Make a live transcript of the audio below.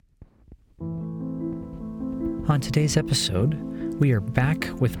On today's episode, we are back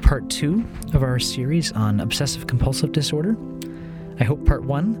with part 2 of our series on obsessive-compulsive disorder. I hope part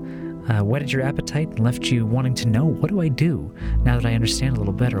 1 whetted your appetite and left you wanting to know, what do I do now that I understand a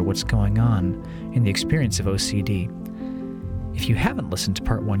little better what's going on in the experience of OCD? If you haven't listened to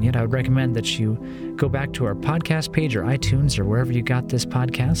part 1 yet, I would recommend that you go back to our podcast page or iTunes or wherever you got this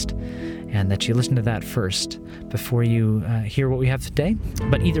podcast, and that you listen to that first before you hear what we have today.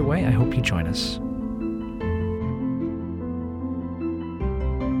 But either way, I hope you join us.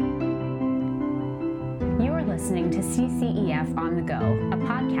 You're listening to CCEF On The Go, a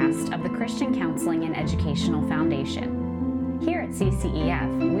podcast of the Christian Counseling and Educational Foundation. Here at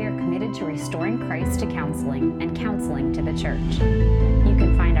CCEF, we are committed to restoring Christ to counseling and counseling to the church. You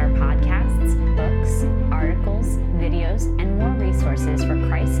can find our podcasts, books, articles, videos, and more resources for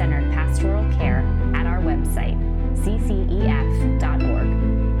Christ-centered pastoral care at our website, ccef.org.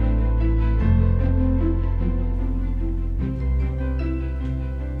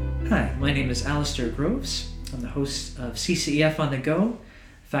 Hi, my name is Alistair Groves. I'm the host of CCEF On The Go,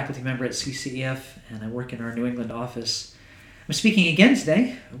 faculty member at CCEF, and I work in our New England office. I'm speaking again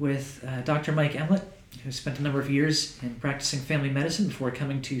today with Dr. Mike Emlet, who spent a number of years in practicing family medicine before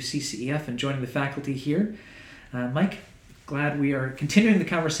coming to CCEF and joining the faculty here. Mike, glad we are continuing the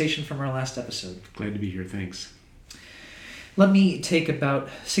conversation from our last episode. Glad to be here, thanks. Let me take about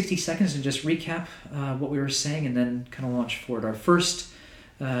 60 seconds and just recap what we were saying and then kind of launch forward. Our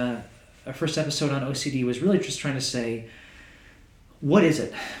first episode on OCD was really just trying to say, what is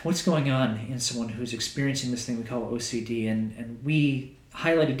it? What's going on in someone who's experiencing this thing we call OCD? And we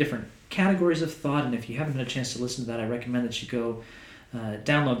highlighted different categories of thought, and if you haven't had a chance to listen to that, I recommend that you go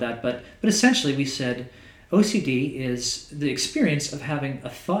download that. But essentially we said OCD is the experience of having a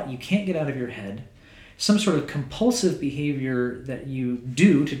thought you can't get out of your head, some sort of compulsive behavior that you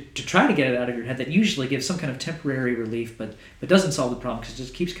do to try to get it out of your head that usually gives some kind of temporary relief, but doesn't solve the problem because it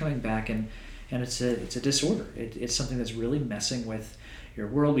just keeps coming back, and it's a disorder. It's something that's really messing with your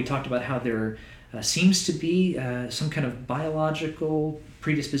world. We talked about how there seems to be some kind of biological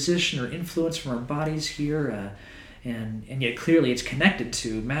predisposition or influence from our bodies here, and yet clearly it's connected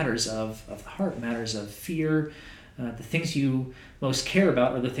to matters of the heart, matters of fear. The things you most care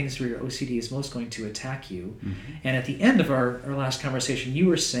about are the things where your OCD is most going to attack you. Mm-hmm. And at the end of our last conversation, you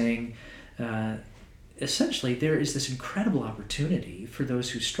were saying, essentially, there is this incredible opportunity for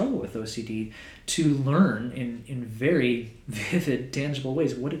those who struggle with OCD to learn in very vivid, tangible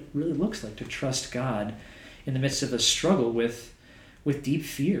ways what it really looks like to trust God in the midst of a struggle with deep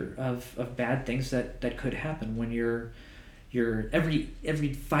fear of bad things that could happen when you're every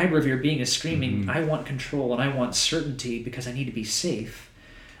fiber of your being is screaming, I want control and I want certainty because I need to be safe.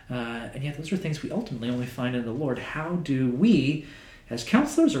 And yet those are things we ultimately only find in the Lord. How do we, as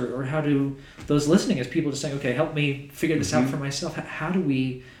counselors, or how do those listening, as people just saying, okay, help me figure this out for myself, how do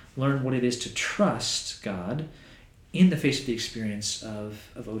we learn what it is to trust God in the face of the experience of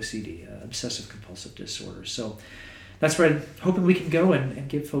OCD, obsessive-compulsive disorder? So that's where I'm hoping we can go and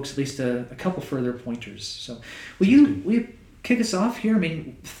give folks at least a couple further pointers. So will you kick us off here? I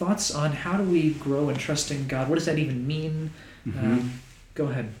mean, thoughts on how do we grow in trusting God? What does that even mean? Go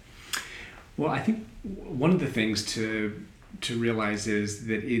ahead. Well, I think one of the things to realize is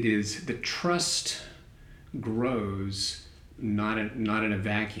that it is the trust grows not in a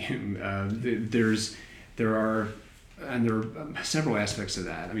vacuum. There are several aspects of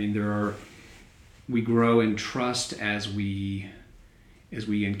that. I mean, we grow in trust as we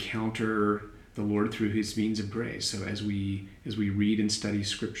encounter the Lord through His means of grace. So as we read and study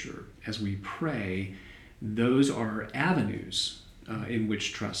Scripture, as we pray, those are avenues in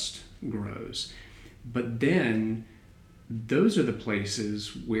which trust grows. But then those are the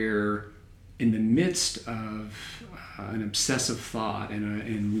places where, in the midst of an obsessive thought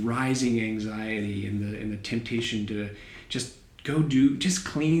and rising anxiety and the temptation to just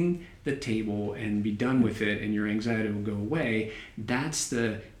clean the table and be done with it and your anxiety will go away, that's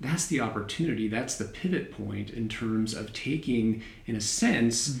the opportunity, that's the pivot point in terms of taking, in a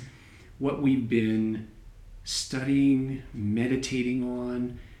sense, what we've been studying, meditating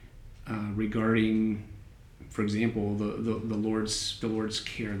on, regarding, for example, the Lord's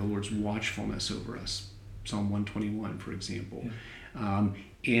care, the Lord's watchfulness over us, Psalm 121, for example,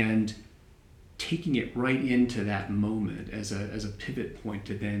 and taking it right into that moment as a pivot point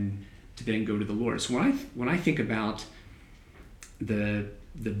to then go to the Lord. So when I think about the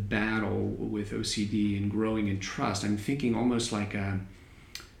battle with OCD and growing in trust, I'm thinking almost like a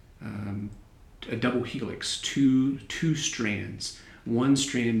double helix, two strands. One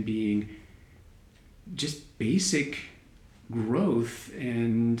strand being just basic growth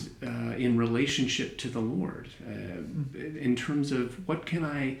and in relationship to the Lord, in terms of where can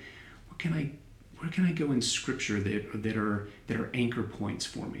I go in Scripture that are anchor points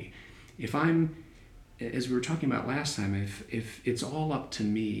for me. If I'm, as we were talking about last time, if it's all up to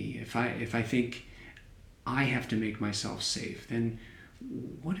me, if I think I have to make myself safe, then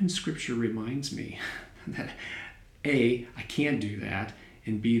what in Scripture reminds me that A, I can't do that,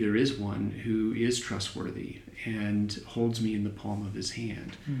 and B, there is one who is trustworthy and holds me in the palm of his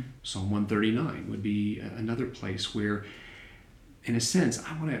hand. Psalm 139 would be another place where, in a sense,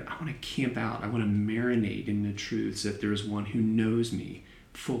 I want to camp out. I want to marinate in the truths that there is one who knows me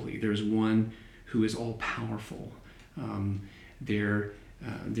fully. There's one who is all powerful. There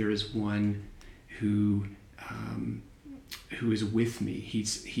is one who is with me.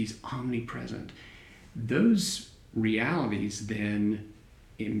 He's omnipresent. Those realities then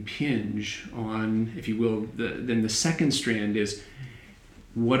impinge on, if you will, then the second strand is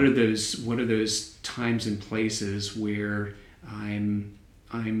what are those times and places where I'm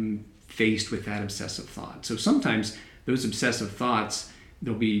faced with that obsessive thought. So sometimes those obsessive thoughts,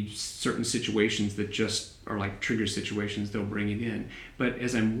 there'll be certain situations that just are like trigger situations, they'll bring it in. But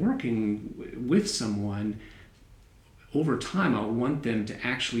as I'm working with someone, over time I'll want them to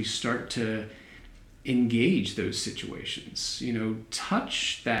actually start to engage those situations.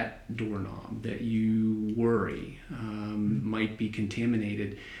 Touch that doorknob that you worry might be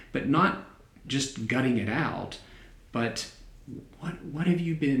contaminated, but not just gutting it out, but what have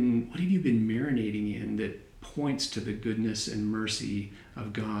you been marinating in that points to the goodness and mercy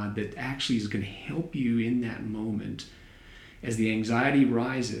of God, that actually is going to help you in that moment as the anxiety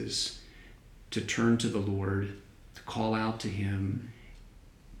rises, to turn to the Lord, to call out to Him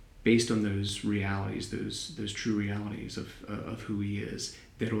based on those realities, those true realities of who He is,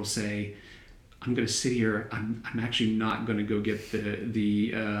 that will say, I'm going to sit here. I'm actually not going to go get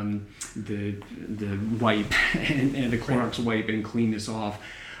the wipe and the Clorox wipe and clean this off.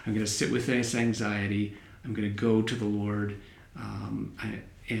 I'm going to sit with this anxiety. I'm going to go to the Lord,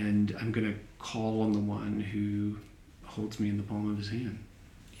 and I'm going to call on the one who holds me in the palm of His hand.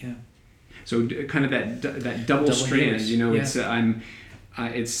 Yeah. So kind of that double strand. Yeah.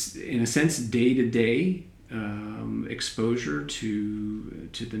 It's in a sense day-to-day exposure to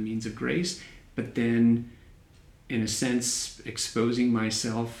the means of grace, but then in a sense exposing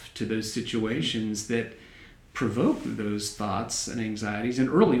myself to those situations that provoke those thoughts and anxieties. And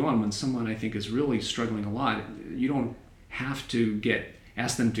early on, when someone I think is really struggling a lot, you don't have to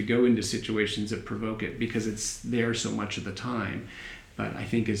ask them to go into situations that provoke it, because it's there so much of the time. But I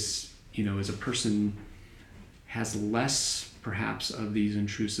think as a person has less perhaps of these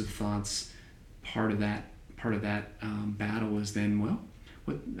intrusive thoughts, part of that battle is then,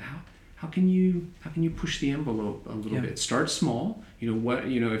 how can you push the envelope a little bit? Start small.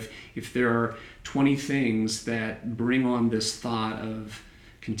 If there are 20 things that bring on this thought of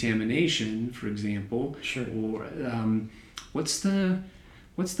contamination, for example, sure. Or what's the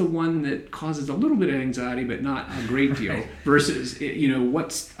one that causes a little bit of anxiety but not a great deal versus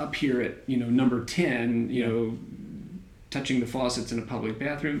what's up here at number 10, touching the faucets in a public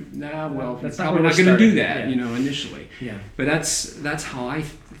bathroom. That's probably not going to do that, initially. Yeah. But that's how I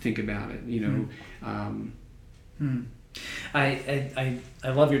think about it, I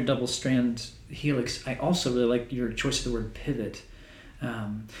love your double strand helix. I also really like your choice of the word pivot,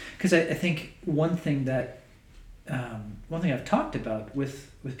 because I think one thing I've talked about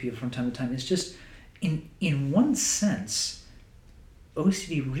with people from time to time is just in one sense,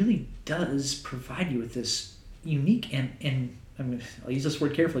 OCD really does provide you with this unique and I'll use this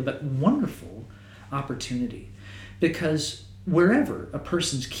word carefully, but wonderful opportunity, because wherever a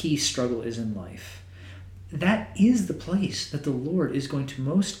person's key struggle is in life, that is the place that the Lord is going to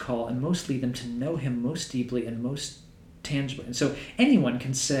most call and most lead them to know Him most deeply and most tangibly. And so anyone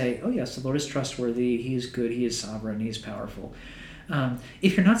can say, oh yes, the Lord is trustworthy, He is good, He is sovereign, He is powerful.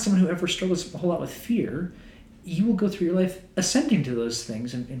 If you're not someone who ever struggles a whole lot with fear, you will go through your life assenting to those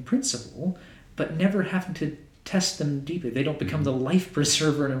things in principle, but never having to test them deeply. They don't become the life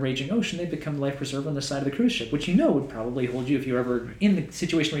preserver in a raging ocean. They become the life preserver on the side of the cruise ship, which would probably hold you if you were ever in the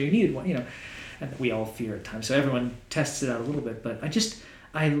situation where you needed one. And we all fear at times, so everyone tests it out a little bit. But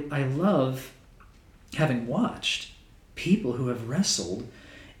I love having watched people who have wrestled,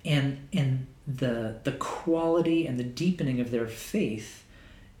 and the quality and the deepening of their faith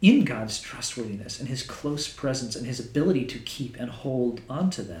in God's trustworthiness and His close presence and His ability to keep and hold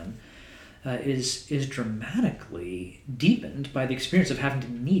onto them. Is dramatically deepened by the experience of having to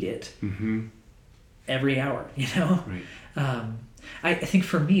meet it every hour, you know? Right. I think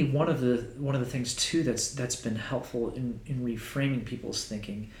for me, one of the things too that's been helpful in reframing people's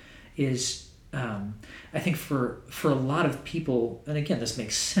thinking is, I think for a lot of people, and again, this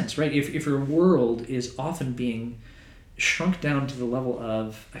makes sense, right? If your world is often being shrunk down to the level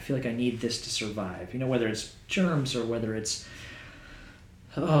of, I feel like I need this to survive, you know, whether it's germs or whether it's,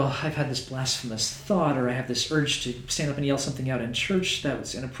 oh, I've had this blasphemous thought, or I have this urge to stand up and yell something out in church that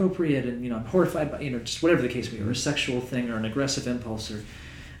was inappropriate, and, you know, I'm horrified by, you know, just whatever the case may be, or a sexual thing, or an aggressive impulse, or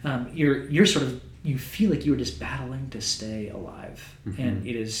you're sort of, you feel like you're just battling to stay alive, and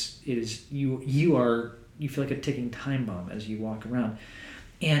it is you feel like a ticking time bomb as you walk around,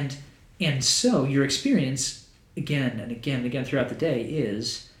 and so your experience again and again and again throughout the day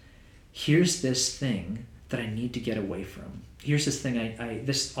is, here's this thing that I need to get away from. Here's this thing,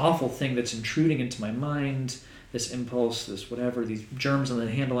 this awful thing that's intruding into my mind, this impulse, this whatever, these germs on the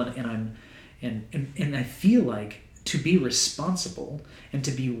handle, and I feel like to be responsible and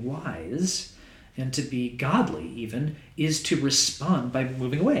to be wise and to be godly even is to respond by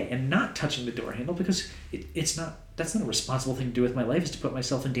moving away and not touching the door handle, because that's not a responsible thing to do with my life, is to put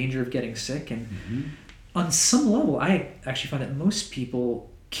myself in danger of getting sick. And on some level, I actually find that most people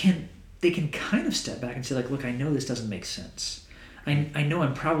can kind of step back and say, like, look, I know this doesn't make sense. I know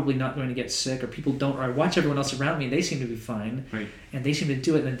I'm probably not going to get sick, or people don't, or I watch everyone else around me, they seem to be fine, right, and they seem to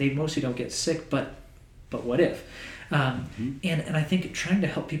do it, and they mostly don't get sick, but what if? And I think trying to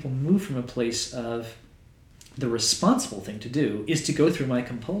help people move from a place of the responsible thing to do is to go through my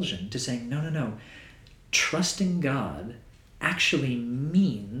compulsion to saying, no, trusting God actually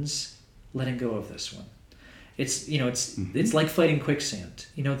means letting go of this one. It's, you know, it's like fighting quicksand.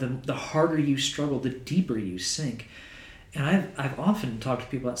 You know, the harder you struggle, the deeper you sink. And I've often talked to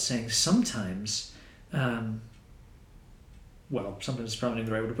people about saying sometimes, sometimes it's probably not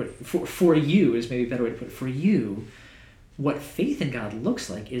the right way to put it. For you is maybe a better way to put it. For you, what faith in God looks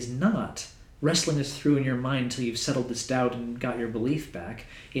like is not wrestling this through in your mind until you've settled this doubt and got your belief back.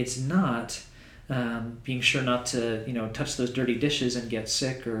 It's not being sure not to, you know, touch those dirty dishes and get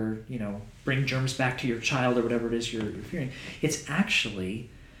sick, or, you know, bring germs back to your child, or whatever it is you're fearing. It's actually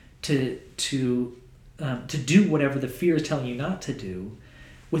to do whatever the fear is telling you not to do,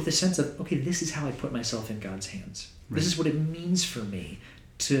 with the sense of, okay, this is how I put myself in God's hands. Right. This is what it means for me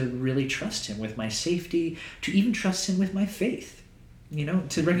to really trust Him with my safety, to even trust Him with my faith. You know,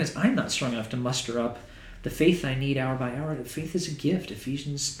 to recognize I'm not strong enough to muster up the faith I need hour by hour. Faith is a gift.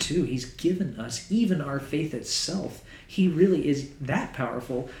 Ephesians 2, He's given us even our faith itself. He really is that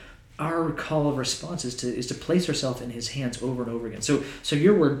powerful. Our call of response is to place ourselves in His hands over and over again. So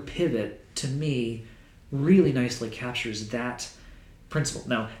your word pivot, to me, really nicely captures that principle.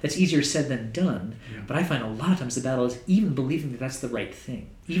 Now, that's easier said than done, but I find a lot of times the battle is even believing that that's the right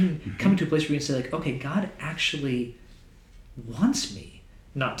thing. Even coming to a place where you can say, like, okay, God actually wants me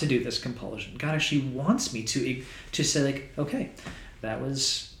not to do this compulsion. God actually wants me to say, like, okay, that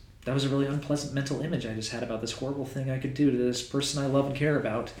was a really unpleasant mental image I just had about this horrible thing I could do to this person I love and care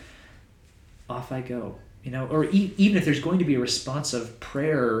about. Off I go. You know, or even if there's going to be a response of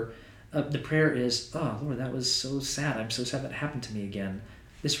prayer, the prayer is, oh, Lord, that was so sad. I'm so sad that happened to me again.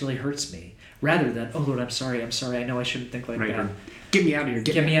 This really hurts me. Rather than, oh, Lord, I'm sorry. I know I shouldn't think like that. Or, get me out of here.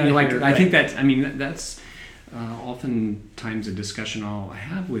 Get me out of here. I think that's oftentimes a discussion I'll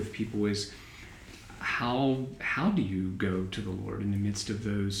have with people is, how do you go to the Lord in the midst of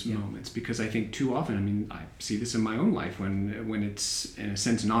those moments? Because I think too often, I see this in my own life when it's, in a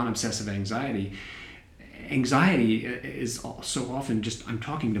sense, non-obsessive anxiety. Anxiety is so often just, I'm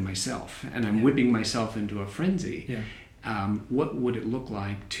talking to myself and I'm whipping myself into a frenzy. Yeah. What would it look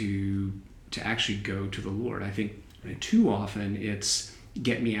like to actually go to the Lord? I think too often it's,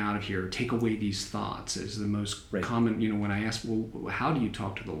 get me out of here, take away these thoughts is the most common. You know, when I ask, well, how do you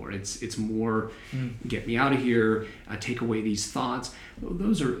talk to the Lord? It's more, get me out of here, take away these thoughts.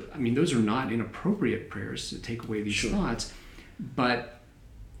 Those are not inappropriate prayers to take away these thoughts, but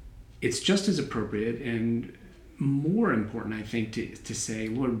it's just as appropriate and more important, I think, to say,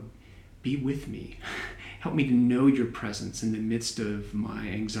 Lord, be with me. Help me to know your presence in the midst of my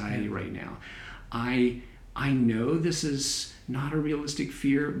anxiety right now. I know this is not a realistic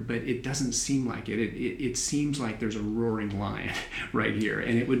fear, but it doesn't seem like it. It seems like there's a roaring lion right here,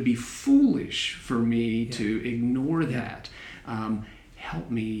 and it would be foolish for me to ignore that.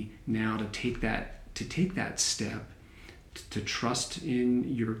 Help me now to take that step, to trust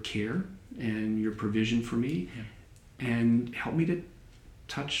in your care and your provision for me, and help me to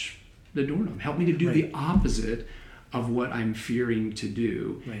touch the doorknob. Help me to do the opposite of what I'm fearing to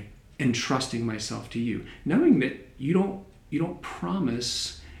do, and trusting myself to you, knowing that you don't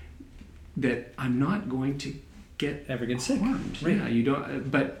promise that I'm not going to ever get sick. harmed. Right. Yeah, you don't.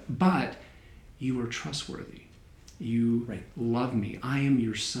 But you are trustworthy. You Right. love me. I am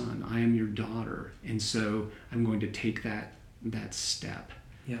your son. I am your daughter, and so I'm going to take that step.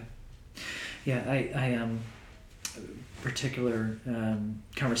 Yeah. I particular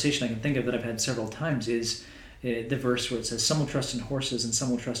conversation I can think of that I've had several times is the verse where it says, "Some will trust in horses and some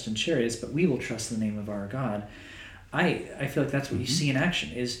will trust in chariots, but we will trust in the name of our God." I feel like that's what you see in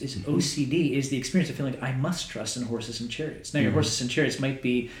action is OCD is the experience of feeling like I must trust in horses and chariots. Now your horses and chariots could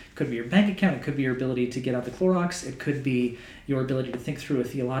be your bank account, it could be your ability to get out the Clorox, it could be your ability to think through a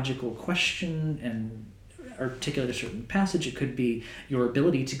theological question and articulate a certain passage, it could be your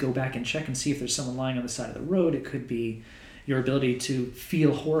ability to go back and check and see if there's someone lying on the side of the road, it could be your ability to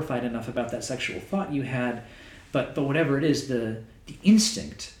feel horrified enough about that sexual thought you had, but whatever it is, the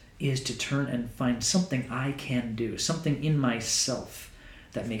instinct is to turn and find something I can do, something in myself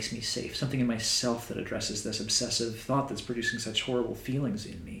that makes me safe, something in myself that addresses this obsessive thought that's producing such horrible feelings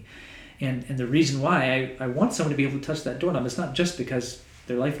in me. And the reason why I want someone to be able to touch that doorknob is not just because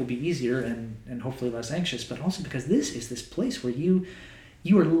their life will be easier and hopefully less anxious, but also because this is this place where you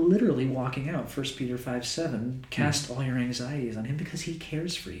are literally walking out. 1 Peter 5:7, cast all your anxieties on him because he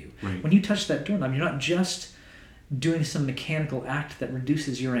cares for you. Right. When you touch that doorknob, you're not just doing some mechanical act that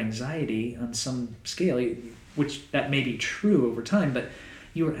reduces your anxiety on some scale, which that may be true over time, but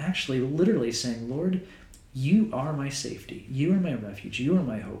you are actually literally saying, Lord, you are my safety. You are my refuge. You are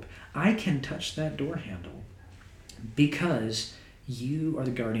my hope. I can touch that door handle because you are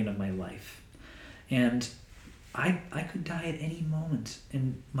the guardian of my life. And I could die at any moment,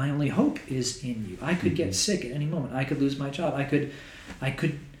 and my only hope is in you. I could get sick at any moment. I could lose my job. I could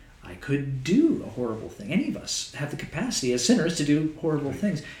do a horrible thing. Any of us have the capacity as sinners to do horrible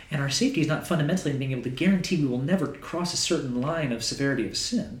things. And our safety is not fundamentally in being able to guarantee we will never cross a certain line of severity of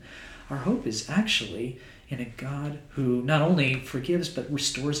sin. Our hope is actually in a God who not only forgives but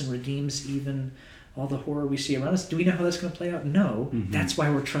restores and redeems even all the horror we see around us. Do we know how that's going to play out? No. That's why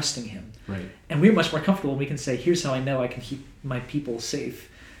we're trusting him. Right. And we're much more comfortable when we can say, here's how I know I can keep my people safe.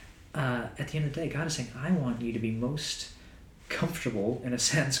 At the end of the day, God is saying, I want you to be most comfortable, in a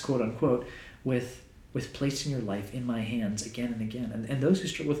sense, quote unquote, with placing your life in my hands again and again. And those who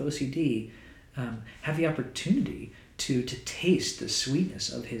struggle with OCD have the opportunity to taste the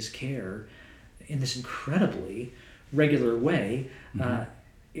sweetness of his care in this incredibly regular way.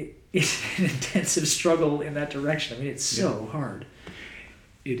 It's an intensive struggle in that direction. I mean, it's so hard.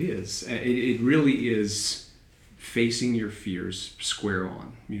 It is. It really is facing your fears square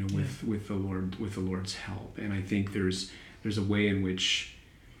on, with the Lord, with the Lord's help. And I think there's a way in which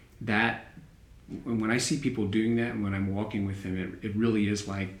that, when I see people doing that and when I'm walking with them, it really is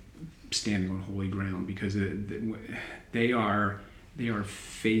like standing on holy ground, because they are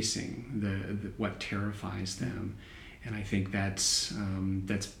facing what terrifies them. And I think that's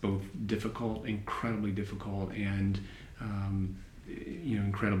both difficult, incredibly difficult, and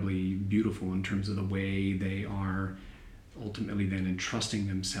incredibly beautiful in terms of the way they are ultimately then entrusting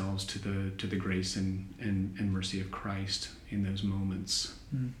themselves to the grace and mercy of Christ in those moments.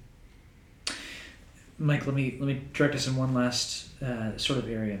 Mike, let me direct us in one last sort of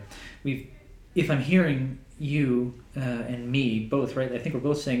area. If I'm hearing you and me both right, I think we're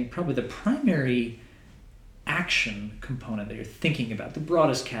both saying probably the primary action component that you're thinking about, the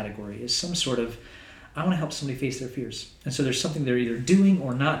broadest category, is some sort of, I want to help somebody face their fears. And so there's something they're either doing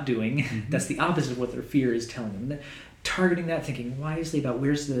or not doing that's the opposite of what their fear is telling them. And targeting that, thinking wisely about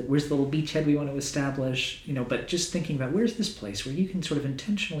where's the little beachhead we want to establish, but just thinking about where's this place where you can sort of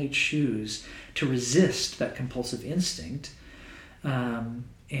intentionally choose to resist that compulsive instinct, and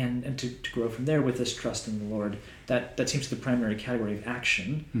to grow from there with this trust in the Lord. That seems the primary category of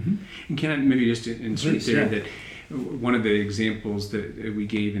action. And can I maybe just insert Please, there yeah. that one of the examples that we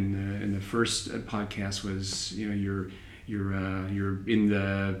gave in the first podcast was, you're in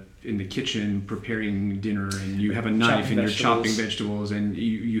the kitchen preparing dinner, and you have a knife and you're chopping vegetables, and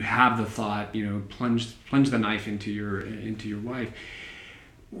you have the thought, plunge the knife into your wife.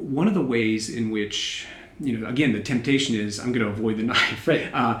 One of the ways in which, again, the temptation is I'm going to avoid the knife,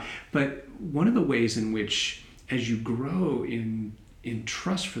 right? But one of the ways in which, as you grow in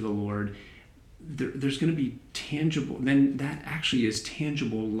trust for the Lord, there's going to be tangible, then that actually is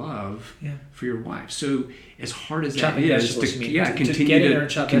tangible love for your wife. So as hard as Chopping that is, continuing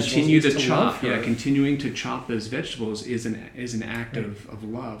to chop those vegetables is an act of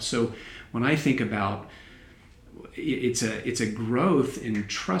love. So when I think about it's a growth in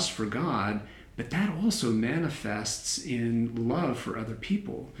trust for God, but that also manifests in love for other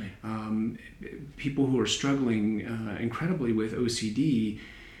people. Right. People who are struggling incredibly with OCD,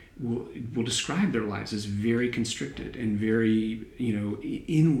 will describe their lives as very constricted and very,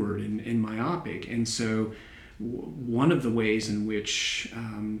 inward and myopic. And so one of the ways in which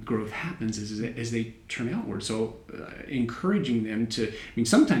growth happens is as they turn outward. So encouraging them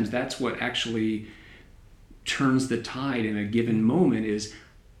sometimes that's what actually turns the tide in a given moment is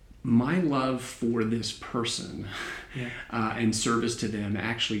my love for this person and service to them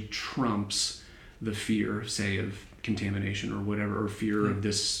actually trumps the fear, say, of contamination or whatever, or fear of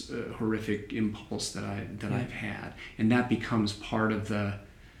this horrific impulse that I've had, and that becomes part of the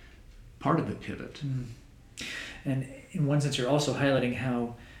pivot. And in one sense, you're also highlighting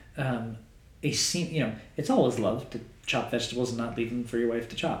how it's always love to chop vegetables and not leave them for your wife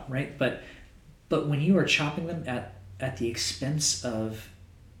to chop, right? But when you are chopping them at the expense of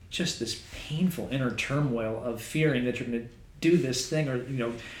just this painful inner turmoil of fearing that you're going to do this thing,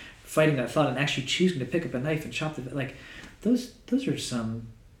 or fighting that thought and actually choosing to pick up a knife and chop those are some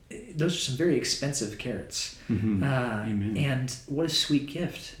very expensive carrots. Amen. And what a sweet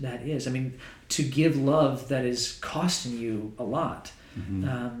gift that is. I mean, to give love that is costing you a lot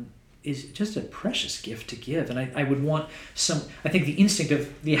is just a precious gift to give. And I would want I think the instinct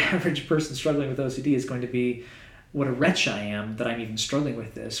of the average person struggling with OCD is going to be, what a wretch I am that I'm even struggling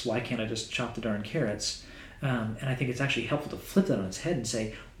with this. Why can't I just chop the darn carrots? And I think it's actually helpful to flip that on its head and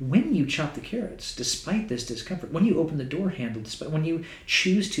say, when you chop the carrots, despite this discomfort, when you open the door handle, when you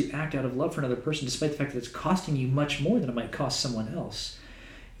choose to act out of love for another person, despite the fact that it's costing you much more than it might cost someone else,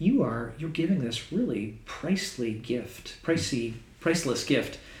 you're giving this really priceless gift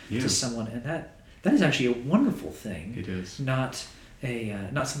to someone, and that is actually a wonderful thing. It is not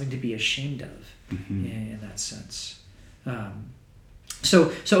something to be ashamed of in that sense.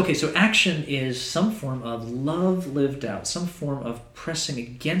 So action is some form of love lived out, some form of pressing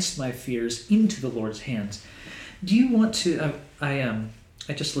against my fears into the Lord's hands. Do you want to? I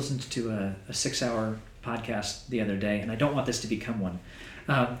just listened to a 6-hour podcast the other day, and I don't want this to become one.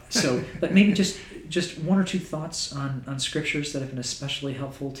 But maybe just one or two thoughts on scriptures that have been especially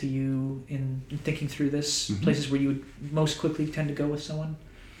helpful to you in thinking through this, places where you would most quickly tend to go with someone.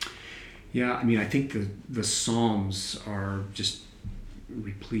 Yeah, I think the Psalms are just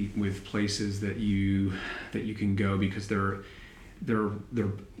replete with places that you can go, because they're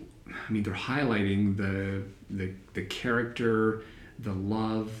highlighting the character, the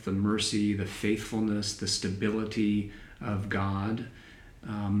love, the mercy, the faithfulness, the stability of God,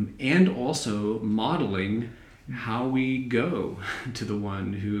 and also modeling how we go to the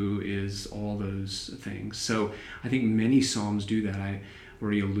one who is all those things. So I think many Psalms do that. I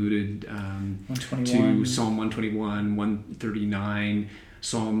already alluded to Psalm 121, 139.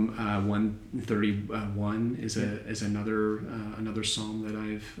 Psalm 131 is another psalm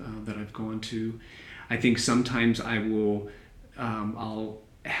that I've gone to. I think sometimes I'll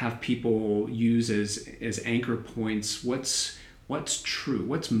have people use as anchor points what's true,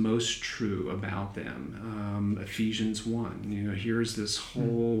 what's most true about them. Ephesians 1. Here's this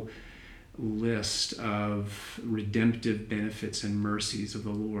whole list of redemptive benefits and mercies of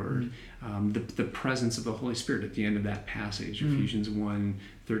the Lord. The presence of the Holy Spirit at the end of that passage, Ephesians 1,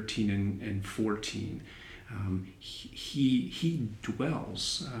 13 and 14. He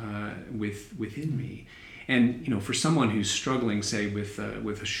dwells within me. And for someone who's struggling, say,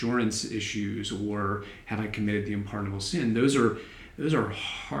 with assurance issues, or have I committed the unpardonable sin, those are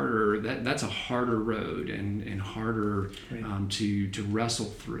harder. That's a harder road and harder to wrestle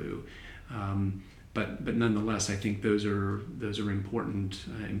through. But nonetheless, I think those are important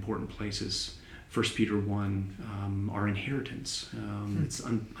places. 1 Peter 1, our inheritance. It's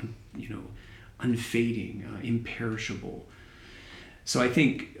unfading, imperishable. So I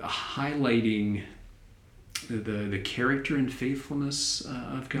think highlighting the character and faithfulness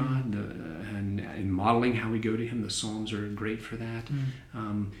of God, and modeling how we go to Him. The Psalms are great for that.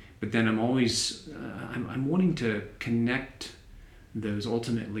 But then I'm always I'm wanting to connect those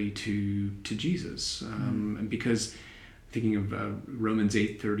ultimately to Jesus, because thinking of Romans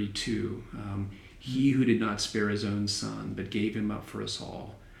 8:32, He who did not spare His own Son but gave Him up for us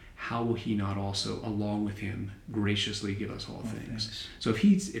all, how will He not also along with Him graciously give us all things? So if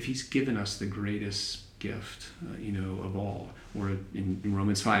he's given us the greatest gift, of all, or in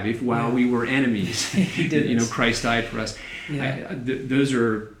Romans 5, if while we were enemies, He did Christ died for us. Yeah. Those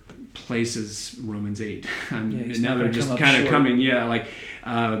are places, Romans 8. Now they're just kind of coming,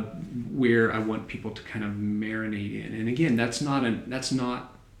 where I want people to kind of marinate in. And again, that's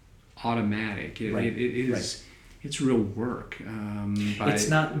not automatic. It is. It's real work. It's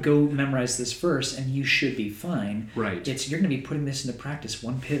not go memorize this verse and you should be fine. Right. It's you're going to be putting this into practice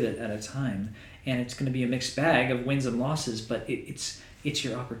one pivot at a time, and it's going to be a mixed bag of wins and losses. But it's it's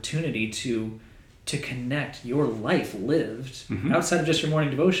your opportunity to connect your life lived Mm-hmm. outside of just your morning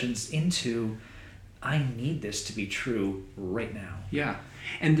devotions into, I need this to be true right now. Yeah,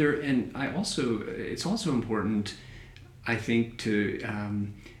 and it's also important, I think, to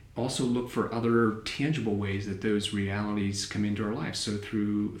also look for other tangible ways that those realities come into our lives. So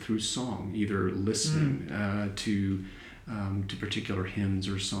through song, either listening to particular hymns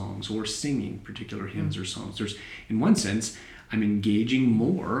or songs, or singing particular hymns or songs. There's, in one sense, I'm engaging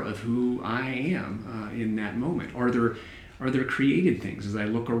more of who I am in that moment. Are there created things as I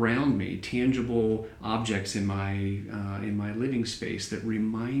look around me, tangible objects in my living space that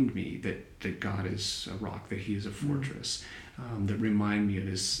remind me that God is a rock, that He is a fortress, that remind me of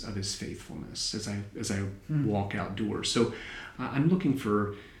His faithfulness as I walk outdoors. So I'm looking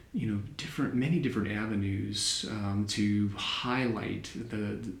for many different avenues to highlight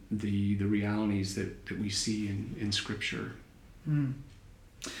the realities that we see in Scripture.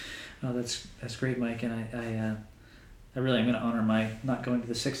 Oh, that's great, Mike, and I really am going to honor my not going to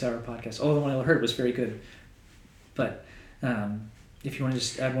the 6-hour podcast. Oh, the one I heard was very good. But if you want to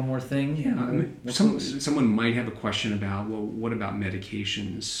just add one more thing. Yeah, someone might have a question about, well, what about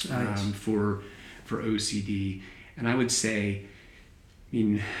medications for OCD? And I would say,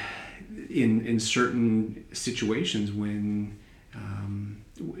 in certain situations when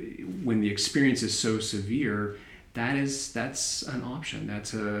the experience is so severe, that's an option.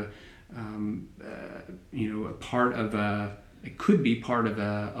 That's a part of it could be part of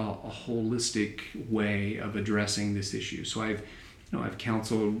a holistic way of addressing this issue. So I've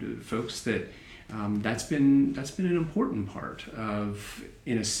counseled folks that that's been an important part of,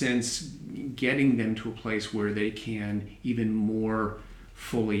 in a sense, getting them to a place where they can even more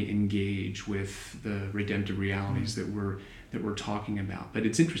fully engage with the redemptive realities that we're talking about. But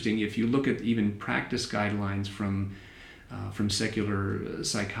it's interesting, if you look at even practice guidelines from secular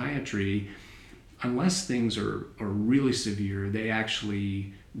psychiatry, unless things are really severe, they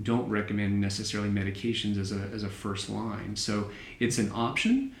actually don't recommend necessarily medications as a first line. So it's an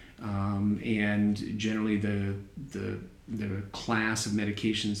option, and generally the class of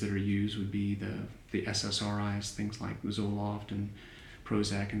medications that are used would be the SSRIs, things like Zoloft and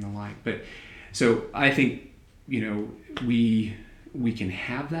Prozac and the like. But so I think we can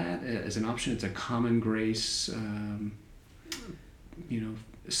have that as an option. It's a common grace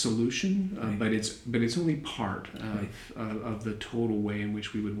solution, right. but it's only part of the total way in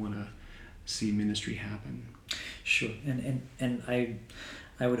which we would want to see ministry happen. Sure, and I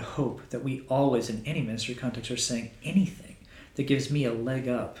would hope that we always, in any ministry context, are saying anything that gives me a leg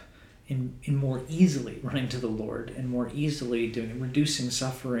up in more easily running to the Lord and more easily reducing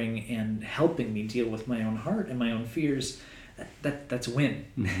suffering and helping me deal with my own heart and my own fears. That's a win.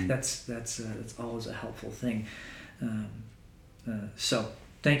 Mm-hmm. That's always a helpful thing. So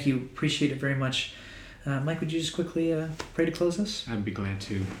thank you. Appreciate it very much. Mike, would you just quickly pray to close us? I'd be glad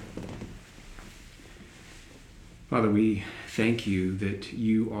to. Father, we thank you that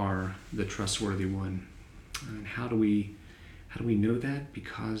you are the trustworthy one. And how do we know that?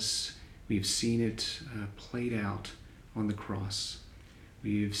 Because we've seen it played out on the cross.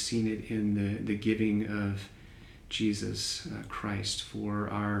 We've seen it in the giving of Jesus Christ for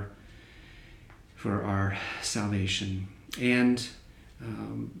our salvation, and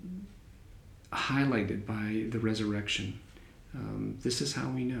highlighted by the resurrection. This is how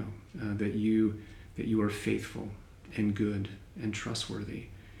we know that you are faithful and good and trustworthy.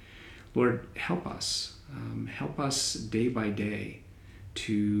 Lord, help us day by day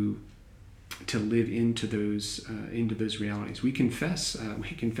to live into those realities. We confess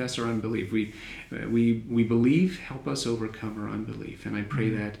our unbelief. We believe. Help us overcome our unbelief. And I pray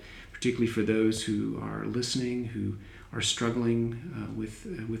that particularly for those who are listening, who are struggling with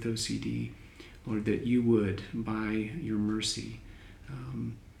OCD, Lord, that you would, by your mercy,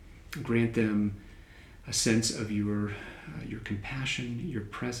 grant them a sense of your compassion, your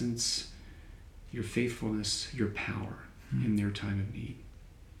presence, your faithfulness, your power in their time of need,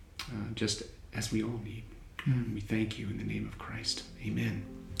 just as we all need. We thank you in the name of Christ. Amen.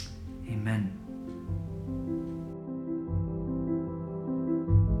 Amen.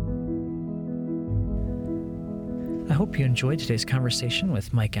 I hope you enjoyed today's conversation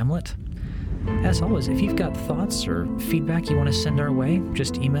with Mike Emlet. As always, if you've got thoughts or feedback you want to send our way,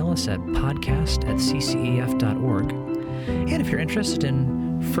 just email us at podcast@ccef.org. And if you're interested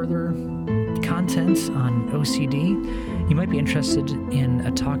in further content on OCD, you might be interested in a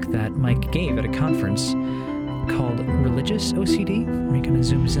talk that Mike gave at a conference called Religious OCD, where he kind of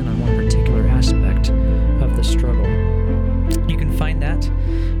zooms in on one particular aspect of the struggle. You can find that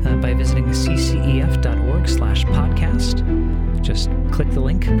by visiting ccef.org/podcast. just click the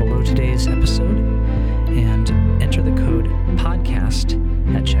link below today's episode and enter the code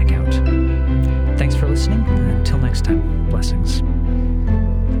PODCAST at checkout. Thanks for listening. Until next time, blessings.